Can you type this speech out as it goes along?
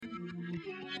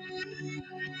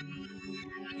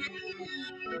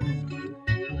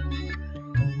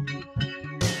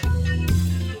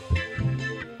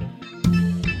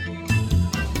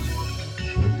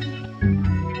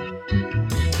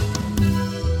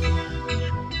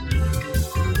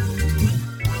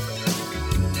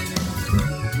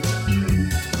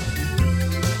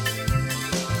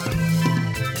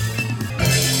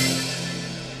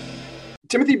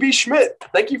Timothy B. Schmidt,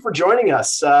 thank you for joining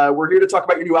us. We're here to talk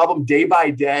about your new album, Day by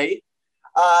Day.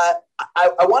 I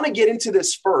want to get into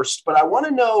this first, but I want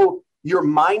to know your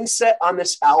mindset on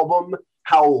this album,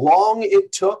 how long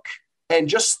it took, and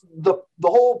just the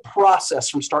whole process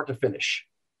from start to finish.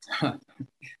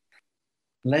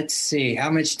 Let's see.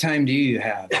 How much time do you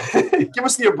have? Give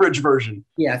us the abridged version.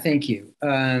 Yeah, thank you.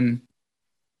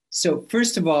 So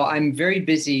first of all, I'm very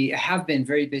busy. I have been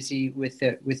very busy with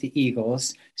the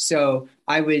Eagles. So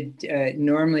I would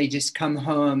normally just come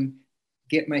home,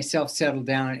 get myself settled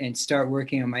down, and start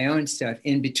working on my own stuff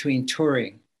in between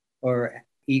touring or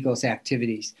Eagles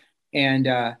activities.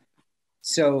 And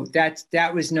so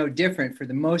that was no different for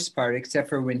the most part, except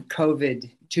for when COVID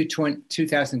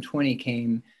 2020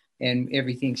 came and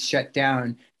everything shut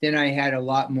down. Then I had a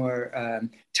lot more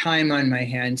time on my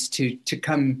hands to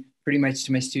come pretty much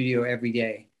to my studio every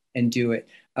day and do it.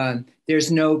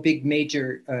 There's no big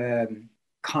major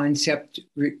concept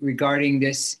regarding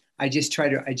this. I just try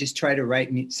to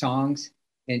write songs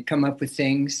and come up with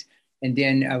things, and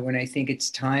then when I think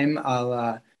it's time,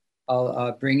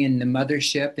 I'll bring in the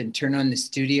mothership and turn on the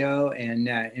studio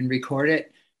and record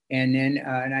it, and then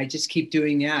and I just keep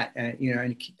doing that,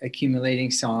 and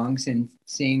accumulating songs and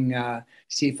see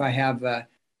if I have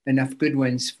enough good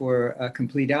ones for a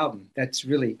complete album. That's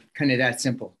really kind of that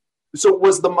simple. So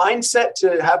was the mindset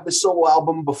to have the solo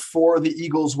album before the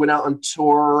Eagles went out on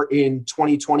tour in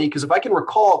 2020? Because if I can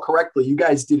recall correctly, you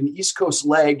guys did an East Coast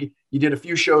leg, you did a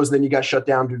few shows, then you got shut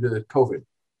down due to COVID.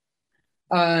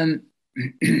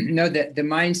 No, the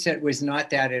mindset was not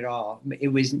that at all. It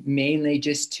was mainly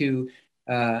just to,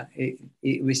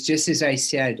 it was just as I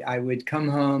said, I would come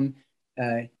home,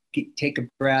 take a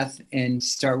breath and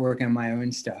start working on my own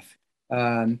stuff.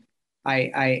 I'm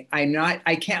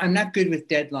not good with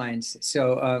deadlines.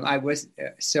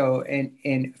 So,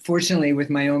 and fortunately with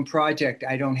my own project,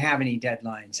 I don't have any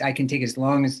deadlines. I can take as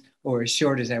long as or as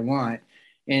short as I want.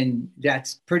 And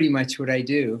that's pretty much what I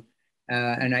do.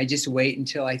 And I just wait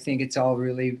until I think it's all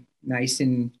really nice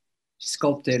and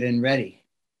sculpted and ready.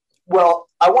 Well,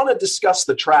 I want to discuss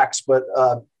the tracks, but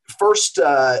first,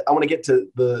 I want to get to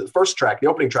the first track, the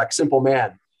opening track, Simple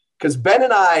Man, because Ben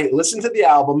and I listened to the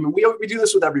album, and we do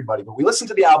this with everybody, but we listen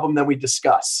to the album, then we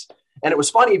discuss. And it was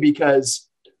funny because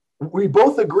we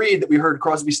both agreed that we heard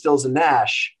Crosby, Stills, and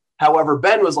Nash. However,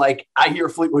 Ben was like, I hear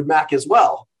Fleetwood Mac as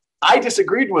well. I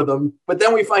disagreed with him, but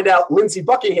then we find out Lindsey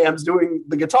Buckingham's doing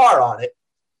the guitar on it.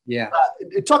 Yeah.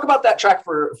 Talk about that track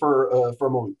for a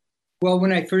moment. Well,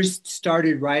 when I first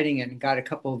started writing it and got a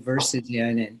couple of verses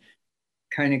in and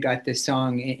kind of got the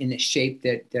song in the shape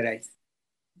that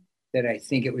I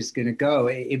think it was going to go,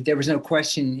 there was no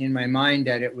question in my mind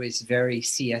that it was very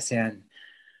CSN.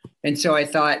 And so I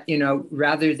thought,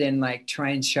 rather than like try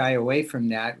and shy away from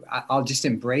that, I'll just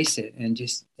embrace it and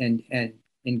just and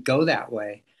go that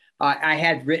way. I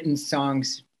had written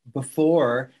songs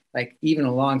before, like even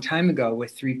a long time ago,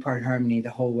 with 3-part harmony the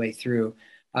whole way through.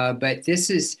 But this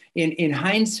is, in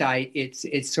hindsight,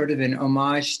 it's sort of an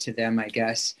homage to them, I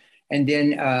guess. And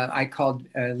then I called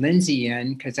Lindsey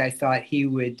in because I thought he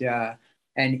would,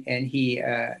 and he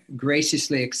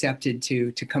graciously accepted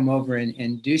to come over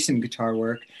and do some guitar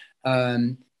work.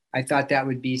 I thought that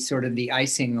would be sort of the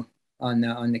icing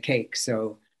on the cake.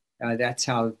 So that's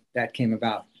how that came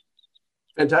about.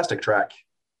 Fantastic track.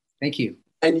 Thank you.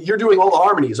 And you're doing all the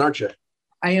harmonies, aren't you?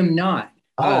 I am not.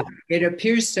 Oh. It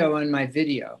appears so on my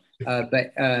video,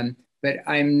 but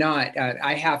I'm not.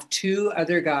 I have 2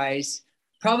 other guys.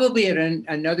 Probably at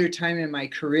another time in my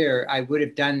career, I would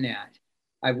have done that.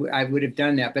 I would have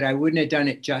done that, but I wouldn't have done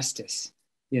it justice,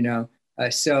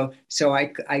 So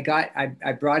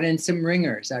I brought in some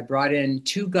ringers. I brought in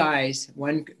 2 guys.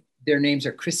 One, their names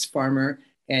are Chris Farmer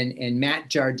and Matt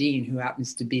Jardine, who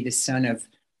happens to be the son of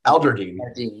Al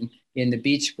Jardine in the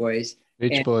Beach Boys.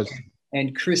 Boys.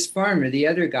 And Chris Farmer, the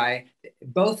other guy,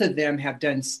 both of them have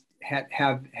done some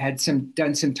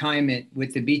time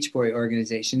with the Beach Boy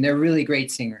organization. They're really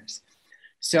great singers.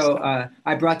 So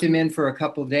I brought them in for a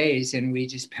couple of days, and we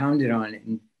just pounded on it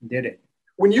and did it.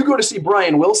 When you go to see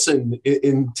Brian Wilson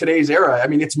in today's era, I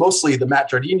mean, it's mostly the Matt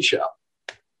Jardine show.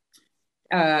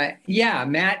 Yeah,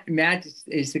 Matt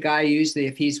is the guy usually,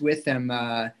 if he's with them,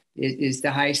 is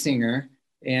the high singer.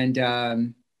 And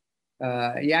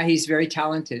yeah, he's very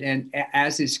talented, and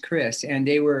as is Chris. And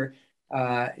they were,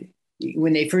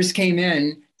 when they first came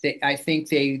in, I think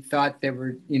they thought there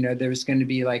was going to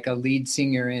be like a lead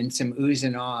singer and some oohs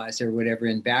and ahs or whatever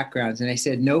in backgrounds. And I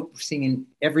said, nope, singing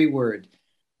every word.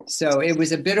 So it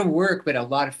was a bit of work, but a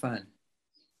lot of fun.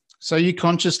 So you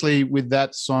consciously, with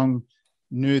that song,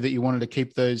 knew that you wanted to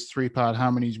keep those 3-part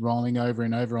harmonies rolling over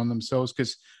and over on themselves?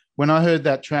 Because when I heard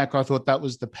that track, I thought that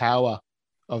was the power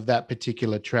of that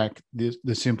particular track.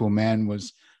 The Simple Man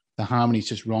was the harmonies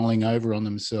just rolling over on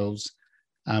themselves.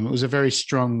 It was a very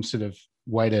strong sort of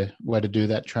way to do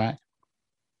that track.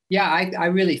 Yeah, I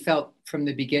really felt from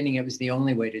the beginning it was the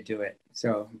only way to do it.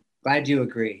 So glad you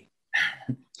agree.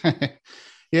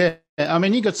 Yeah, I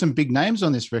mean, you got some big names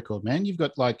on this record, man. You've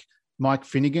got like Mike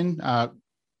Finnegan,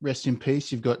 rest in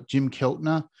peace. You've got Jim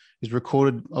Keltner, who's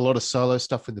recorded a lot of solo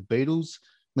stuff with the Beatles.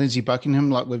 Lindsey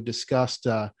Buckingham, like we've discussed,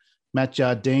 Matt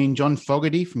Jardine, John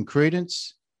Fogerty from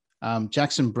Creedence,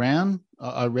 Jackson Browne,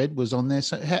 I read was on there.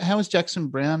 So how is Jackson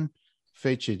Browne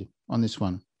featured on this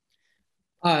one?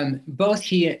 Both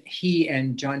he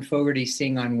and John Fogerty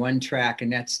sing on one track,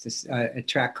 and that's this a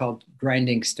track called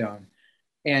Grinding Stone.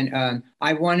 And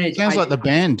I wanted... Sounds like the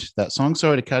band, that song.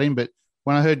 Sorry to cut in, but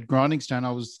when I heard Grinding Stone,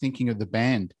 I was thinking of the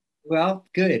band. Well,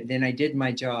 good. Then I did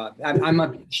my job. I'm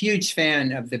a huge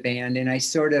fan of the band, and I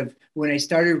sort of, when I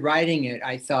started writing it,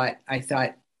 I thought,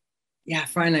 yeah,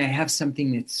 finally I have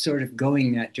something that's sort of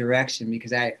going that direction,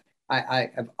 because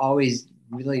I've always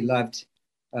really loved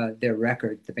their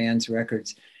record, the band's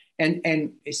records, and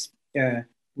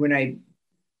when I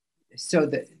so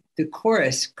the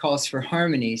chorus calls for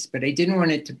harmonies, but I didn't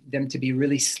want them to be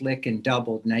really slick and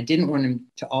doubled, and I didn't want them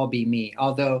to all be me.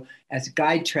 Although as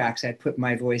guide tracks, I put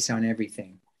my voice on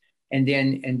everything, and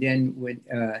then when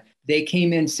they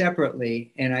came in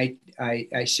separately, and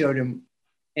I showed them,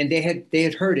 and they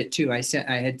had heard it too. I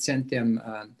had sent them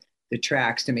the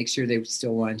tracks to make sure they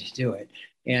still wanted to do it,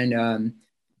 and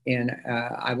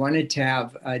I wanted to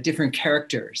have different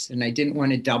characters, and I didn't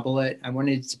want to double it. I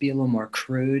wanted it to be a little more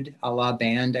crude, a la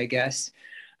band, I guess.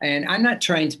 And I'm not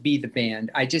trying to be the band.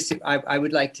 I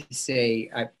would like to say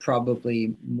I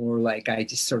probably more like I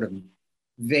just sort of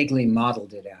vaguely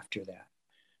modeled it after that.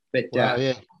 But wow,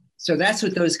 yeah. So that's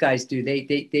what those guys do.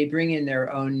 They bring in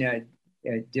their own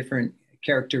different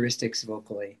characteristics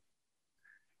vocally.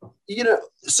 You know,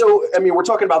 so I mean, we're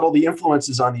talking about all the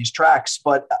influences on these tracks,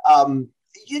 but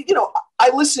you know, I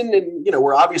listen, and you know,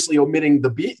 we're obviously omitting the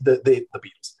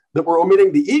Beatles, that we're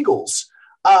omitting the Eagles,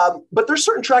 but there's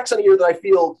certain tracks on here that I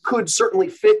feel could certainly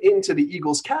fit into the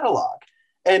Eagles catalog.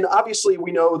 And obviously,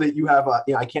 we know that you have,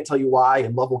 you know, I Can't Tell You Why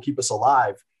and Love Will Keep Us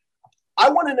Alive. I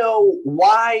want to know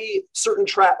why certain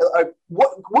tracks.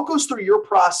 What goes through your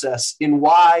process in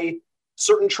why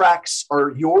certain tracks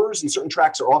are yours and certain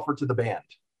tracks are offered to the band?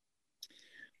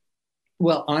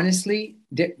 Well, honestly,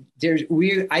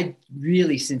 I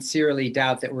really sincerely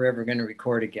doubt that we're ever going to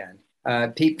record again.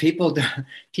 People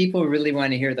really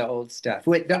want to hear the old stuff.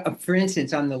 For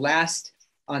instance, on the last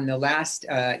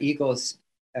Eagles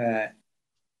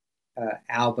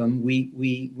album,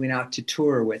 we went out to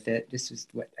tour with it. This was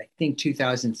I think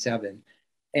 2007,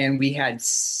 and we had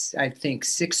I think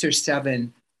 6 or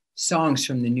 7 songs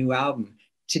from the new album.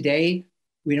 Today,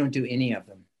 we don't do any of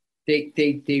them.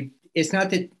 They it's not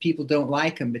that people don't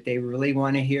like them, but they really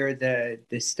want to hear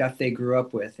the stuff they grew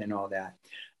up with and all that.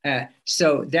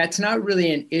 So that's not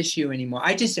really an issue anymore.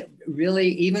 I just really,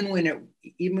 even when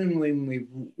we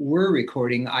were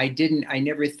recording, I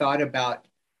never thought about,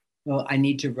 well, I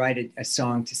need to write a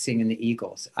song to sing in the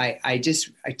Eagles. I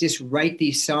just write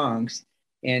these songs,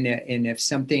 and if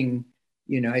something,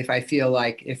 you know, if I felt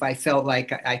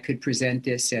like I could present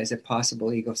this as a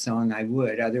possible Eagles song, I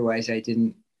would. Otherwise, I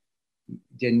didn't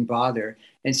bother.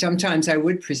 And sometimes I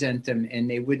would present them, and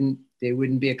they wouldn't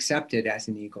be accepted as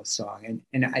an Eagles song.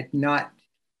 And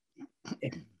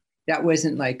that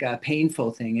wasn't like a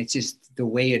painful thing. It's just the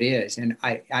way it is. And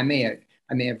I may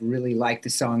have really liked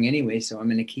the song anyway, so I'm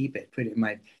going to keep it, put it in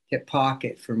my hip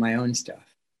pocket for my own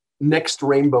stuff. Next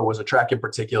Rainbow was a track in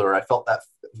particular. I felt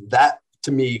that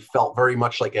to me felt very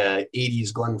much like a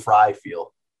 80s Glenn Frey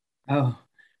feel. Oh,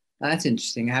 that's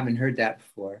interesting. I haven't heard that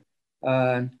before.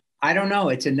 I don't know.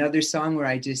 It's another song where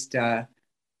I just I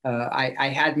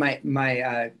had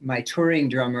my touring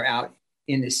drummer out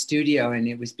in the studio, and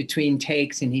it was between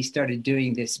takes, and he started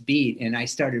doing this beat, and I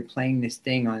started playing this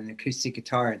thing on an acoustic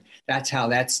guitar, and that's how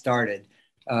that started.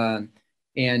 I'm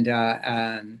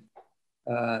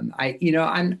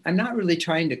not really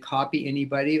trying to copy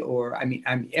anybody,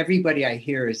 everybody I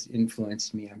hear has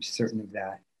influenced me. I'm certain of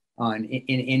that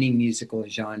in any musical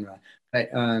genre,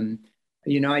 but.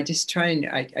 I just try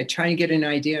and get an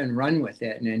idea and run with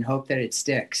it, and hope that it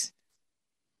sticks.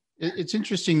 It's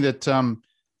interesting that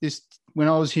this, when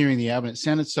I was hearing the album, it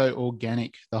sounded so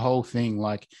organic, the whole thing.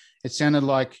 Like it sounded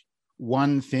like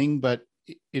one thing, but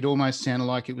it almost sounded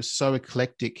like it was so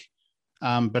eclectic,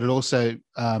 but it also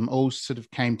all sort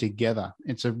of came together.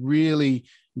 It's a really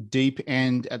deep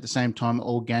and at the same time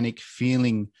organic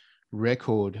feeling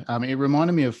record. It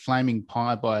reminded me of Flaming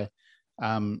Pie by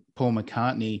Paul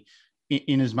McCartney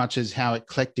in as much as how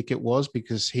eclectic it was,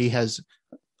 because he has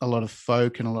a lot of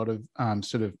folk and a lot of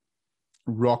sort of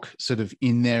rock sort of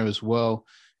in there as well,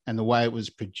 and the way it was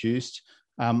produced.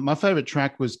 My favorite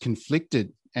track was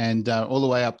Conflicted, and all the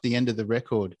way up the end of the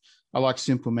record. I like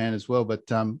Simple Man as well, but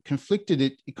Conflicted,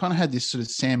 it kind of had this sort of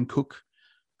Sam Cooke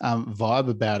vibe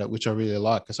about it, which I really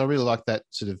like, because I really like that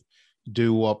sort of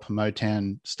doo-wop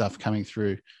Motown stuff coming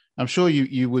through. I'm sure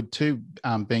you would too,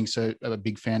 being so a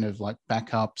big fan of like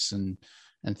backups and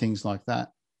things like that.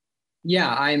 Yeah,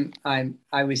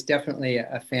 I was definitely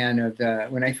a fan of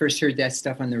when I first heard that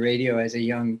stuff on the radio as a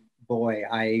young boy.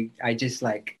 I just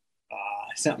like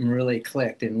something really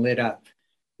clicked and lit up,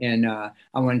 and I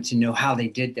wanted to know how they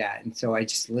did that, and so I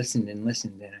just listened and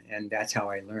listened, and that's how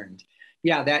I learned.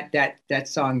 Yeah, that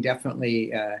song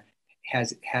definitely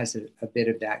has a bit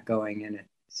of that going in it.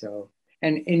 So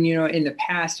and in the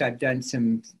past I've done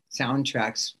some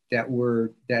soundtracks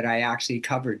that I actually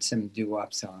covered some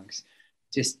doo-wop songs,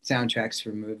 just soundtracks for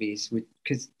movies,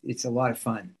 because it's a lot of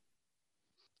fun.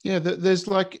 Yeah, there's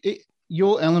like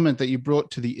your element that you brought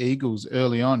to the Eagles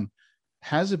early on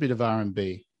has a bit of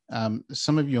R&B.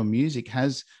 Some of your music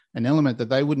has an element that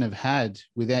they wouldn't have had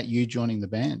without you joining the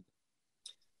band.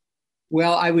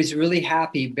 Well, I was really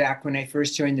happy back when I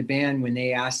first joined the band when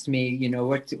they asked me,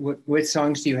 what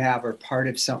songs do you have, or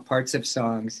parts of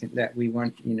songs that we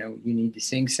want, you need to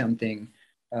sing something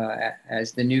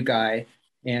as the new guy.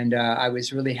 And I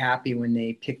was really happy when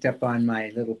they picked up on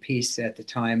my little piece at the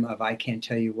time of "I Can't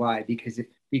Tell You Why," because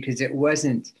it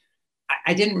wasn't.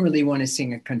 I didn't really want to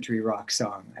sing a country rock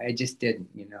song. I just didn't,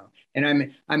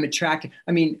 And I'm attracted.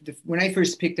 I mean, when I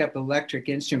first picked up electric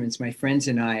instruments, my friends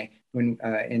and I, when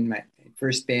in my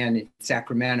first band in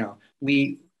Sacramento,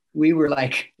 we were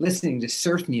like listening to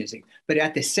surf music, but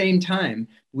at the same time,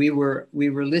 we were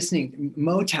listening.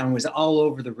 Motown was all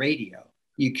over the radio.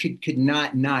 You could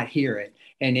not hear it,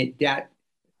 and that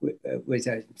was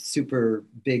a super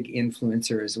big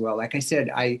influencer as well. Like I said,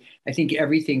 I think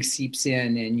everything seeps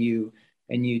in, and you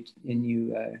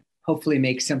hopefully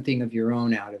make something of your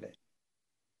own out of it.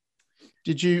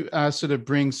 Did you sort of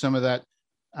bring some of that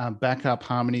backup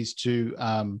harmonies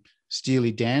to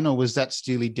Steely Dan, or was that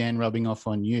Steely Dan rubbing off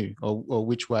on you, or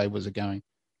which way was it going?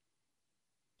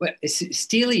 But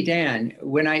Steely Dan,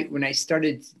 when I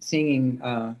started singing,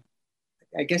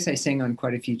 I guess I sang on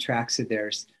quite a few tracks of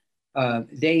theirs.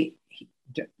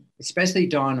 Especially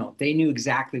Donald, they knew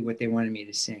exactly what they wanted me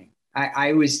to sing.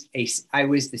 I was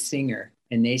the singer,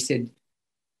 and they said,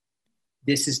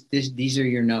 these are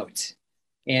your notes.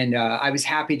 And I was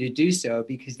happy to do so,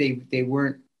 because they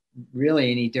weren't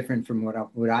really any different from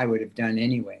what I would have done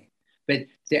anyway. But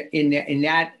in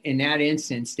that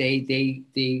instance, they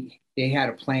had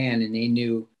a plan, and they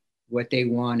knew what they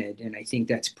wanted. And I think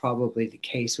that's probably the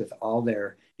case with all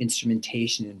their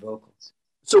instrumentation and vocals.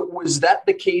 So was that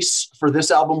the case for this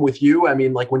album with you? I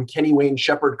mean, like when Kenny Wayne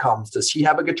Shepherd comes, does he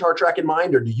have a guitar track in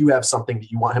mind, or do you have something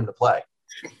that you want him to play?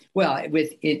 Well,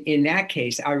 in that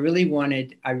case, I really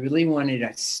wanted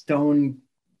a stone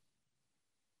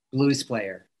blues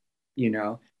player,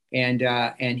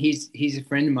 and he's a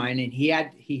friend of mine, and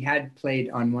he had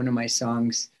played on one of my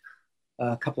songs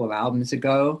a couple of albums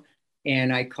ago,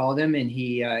 and I called him, and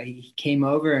he came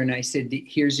over, and I said,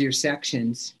 "Here's your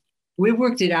sections." We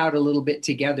worked it out a little bit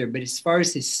together, but as far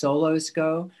as his solos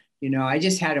go, I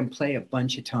just had him play a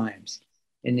bunch of times,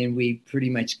 and then we pretty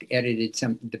much edited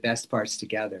the best parts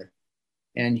together.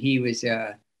 And he was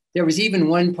there was even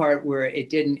one part where it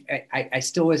didn't. I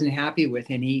still wasn't happy with,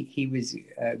 and he was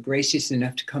gracious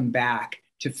enough to come back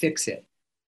to fix it.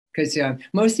 Because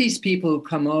most of these people who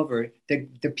come over,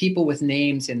 the people with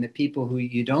names and the people who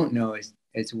you don't know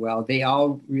as well, they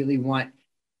all really want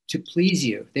to please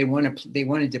you. They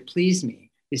wanted to please me.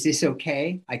 Is this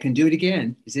okay? I can do it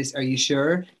again. Are you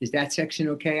sure? Is that section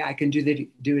okay? I can do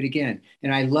it again.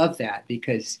 And I love that,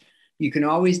 because you can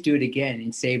always do it again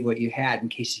and save what you had in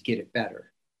case you get it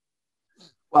better.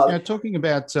 Well, talking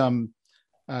about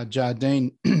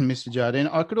Jardine, Mr. Jardine,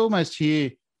 I could almost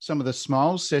hear some of the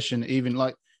Smiles session, even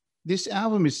like this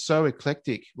album is so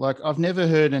eclectic. Like I've never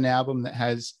heard an album that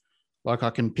has, like I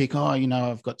can pick,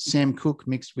 I've got Sam Cooke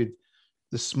mixed with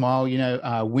the Smile,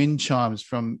 wind chimes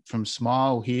from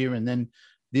Smile here. And then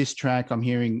this track, I'm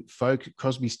hearing folk,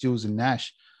 Crosby, Stills and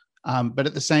Nash. But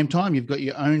at the same time, you've got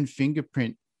your own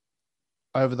fingerprint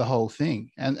over the whole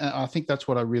thing. And I think that's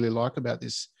what I really like about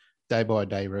this Day by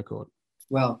Day record.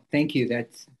 Well, thank you. That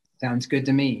sounds good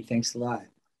to me. Thanks a lot.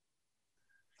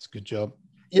 It's a good job.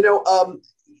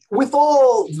 With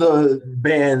all the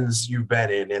bands you've been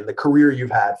in and the career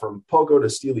you've had, from Pogo to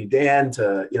Steely Dan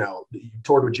to, you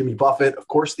toured with Jimmy Buffett, of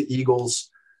course, the Eagles,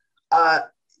 uh,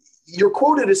 you're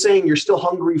quoted as saying you're still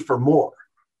hungry for more.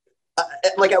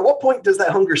 Like, at what point does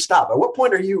that hunger stop? At what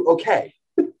point are you okay?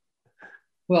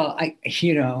 Well,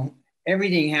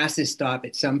 everything has to stop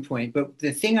at some point. But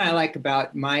the thing I like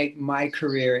about my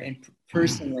career and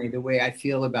personally the way I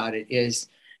feel about it is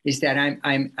that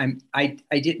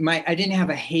I didn't have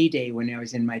a heyday when I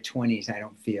was in my 20s. I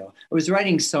don't feel I was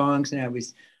writing songs and I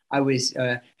was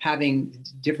having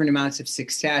different amounts of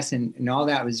success and all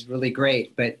that was really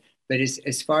great. But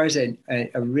as far as a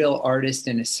real artist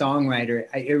and a songwriter,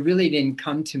 it really didn't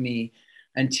come to me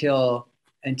until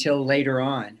later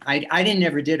on. I didn't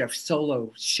ever did a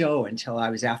solo show until I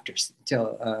was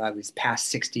past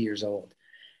 60 years old.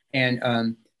 And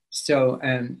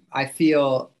I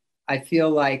feel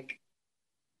like,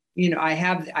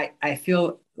 I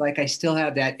feel like I still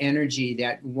have that energy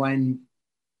that one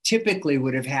typically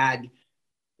would have had,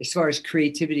 as far as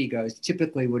creativity goes,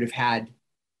 typically would have had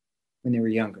when they were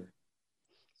younger.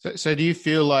 So do you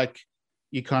feel like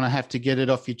you kind of have to get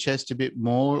it off your chest a bit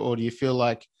more, or do you feel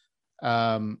like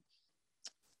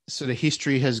sort of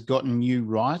history has gotten you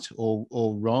right or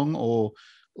wrong, or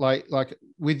like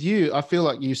with you, I feel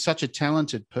like you're such a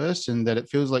talented person that it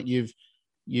feels like you've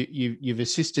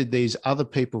assisted these other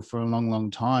people for a long,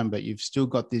 long time, but you've still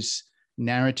got this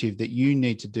narrative that you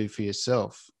need to do for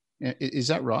yourself. Is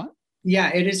that right?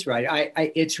 Yeah, it is right.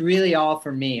 It's really all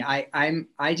for me. I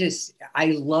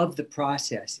love the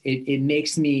process. It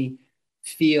makes me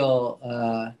feel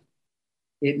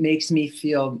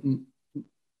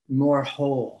more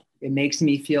whole. It makes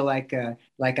me feel like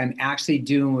I'm actually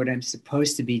doing what I'm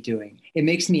supposed to be doing. It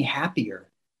makes me happier,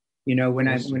 when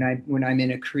I'm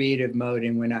in a creative mode,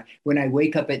 and when I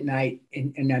wake up at night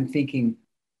and I'm thinking,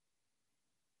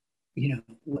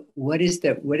 what is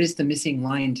the missing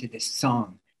line to this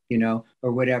song,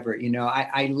 or whatever.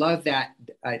 I love that.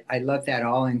 I love that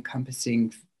all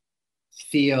encompassing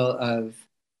feel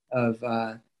of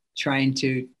trying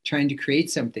to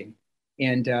create something,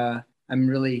 and I'm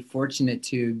really fortunate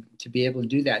to be able to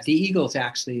do that. The Eagles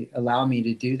actually allow me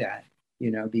to do that,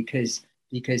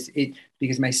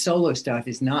 because my solo stuff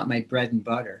is not my bread and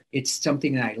butter. It's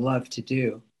something that I love to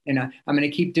do, and I'm going to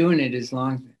keep doing it as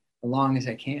long as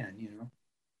I can.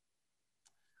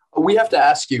 We have to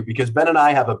ask you, because Ben and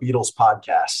I have a Beatles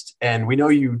podcast, and we know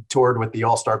you toured with the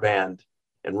All-Star Band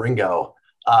and Ringo.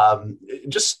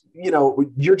 Just,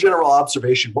 your general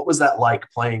observation, what was that like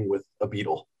playing with a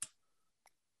Beatle?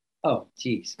 Oh,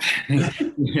 geez.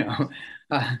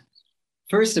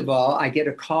 First of all, I get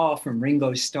a call from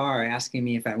Ringo Starr asking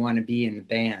me if I want to be in the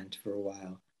band for a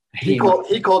while. He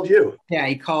called you? Yeah,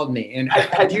 he called me. And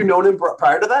had you known him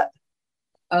prior to that?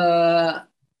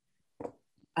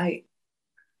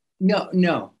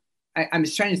 No. I'm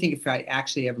just trying to think if I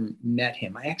actually ever met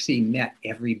him. I actually met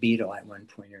every Beatle at one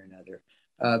point or another.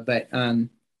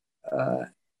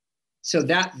 So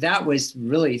that was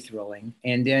really thrilling.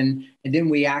 And then when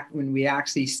we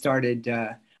actually started.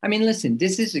 Listen,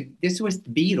 this was the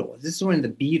Beatles. This is one of the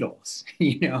Beatles,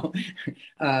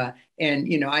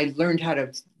 and I learned how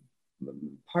to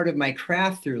part of my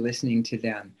craft through listening to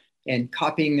them and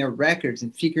copying their records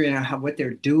and figuring out what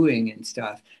they're doing and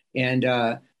stuff. And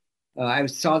I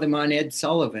saw them on Ed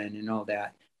Sullivan and all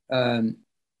that.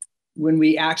 When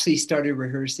we actually started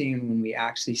rehearsing and when we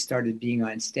actually started being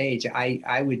on stage,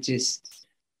 I would just,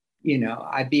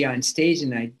 I'd be on stage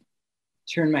and I'd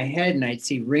turn my head and I'd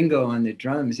see Ringo on the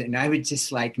drums, and I would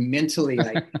just mentally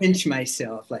pinch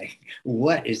myself,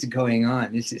 what is going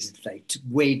on? This is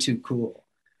way too cool.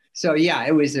 So yeah,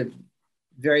 it was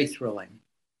very thrilling.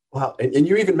 Wow. And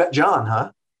you even met John,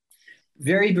 huh?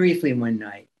 Very briefly one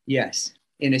night. Yes.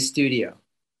 In a studio,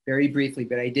 very briefly,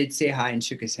 but I did say hi and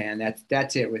shook his hand.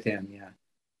 That's it with him. Yeah.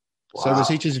 Wow. So was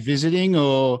he just visiting,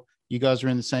 or you guys were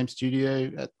in the same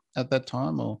studio at that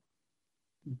time, or?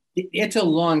 It's a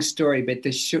long story, but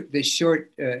the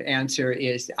short answer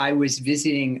is I was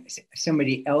visiting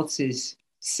somebody else's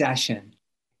session,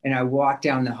 and I walked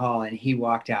down the hall, and he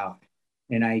walked out,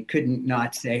 and I couldn't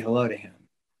not say hello to him.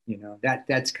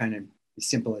 That's kind of as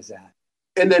simple as that.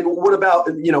 And then what about,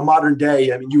 modern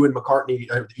day? I mean, you and McCartney,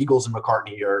 the Eagles and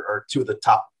McCartney are two of the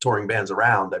top touring bands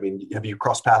around. I mean, have you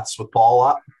crossed paths with Paul a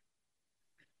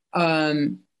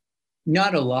lot?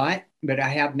 Not a lot, but I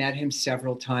have met him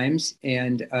several times.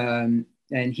 And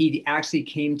he actually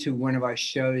came to one of our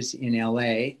shows in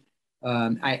LA.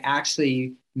 I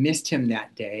actually missed him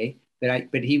that day,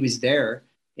 but he was there,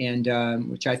 and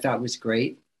which I thought was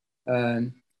great.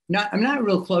 I'm not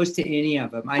real close to any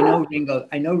of them. I know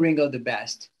Ringo the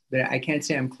best, but I can't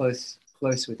say I'm close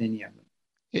with any of them.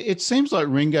 It seems like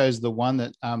Ringo is the one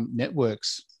that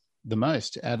networks the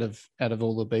most out of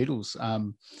all the Beatles.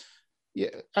 Yeah,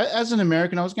 as an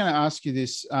American, I was going to ask you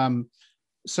this.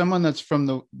 Someone that's from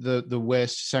the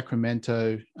West,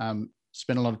 Sacramento,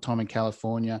 spent a lot of time in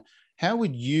California. How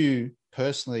would you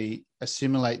personally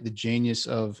assimilate the genius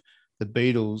of the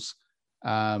Beatles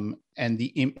and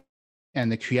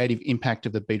the creative impact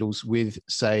of the Beatles with,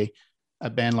 say, a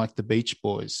band like the Beach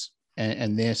Boys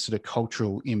and their sort of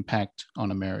cultural impact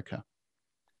on America?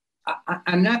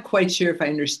 I'm not quite sure if I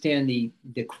understand the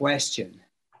question.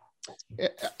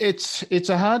 It's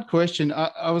a hard question.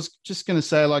 I was just going to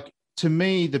say, like, to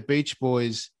me, the Beach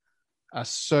Boys are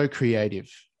so creative,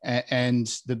 and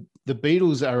the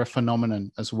Beatles are a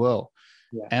phenomenon as well.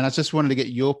 Yeah. And I just wanted to get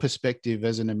your perspective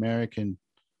as an American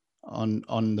on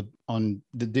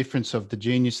the difference of the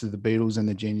genius of the Beatles and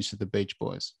the genius of the Beach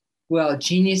Boys. Well,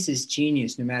 genius is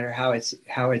genius, no matter how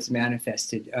it's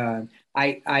manifested.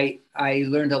 I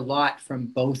learned a lot from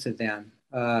both of them.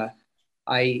 I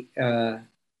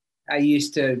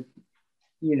used to,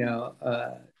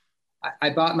 I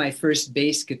bought my first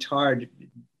bass guitar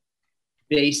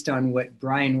based on what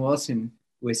Brian Wilson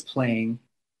was playing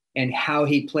and how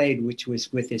he played, which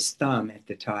was with his thumb at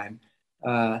the time,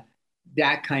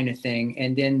 that kind of thing.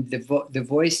 And then the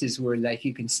voices were like,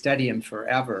 you can study them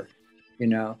forever,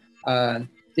 I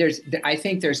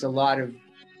think there's a lot of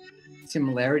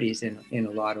similarities in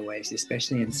a lot of ways,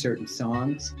 especially in certain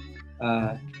songs.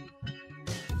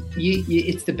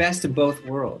 It's the best of both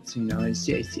worlds, It's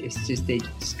just they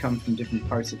just come from different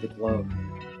parts of the globe.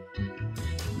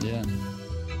 Yeah.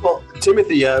 Well,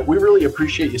 Timothy, we really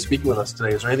appreciate you speaking with us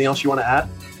today. Is there anything else you want to add?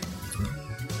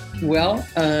 Well,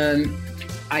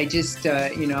 I just I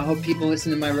hope people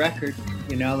listen to my record.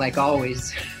 Like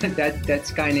always.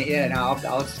 That's kind of it.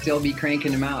 I'll still be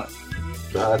cranking them out.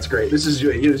 That's great. This is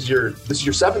your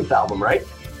seventh album, right?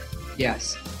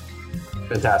 Yes.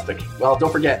 Fantastic. Well,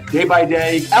 don't forget, Day by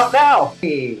Day, out now.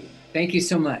 Hey, thank you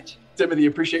so much. Timothy,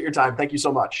 appreciate your time. Thank you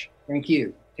so much. Thank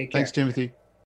you. Take care. Thanks, Timothy.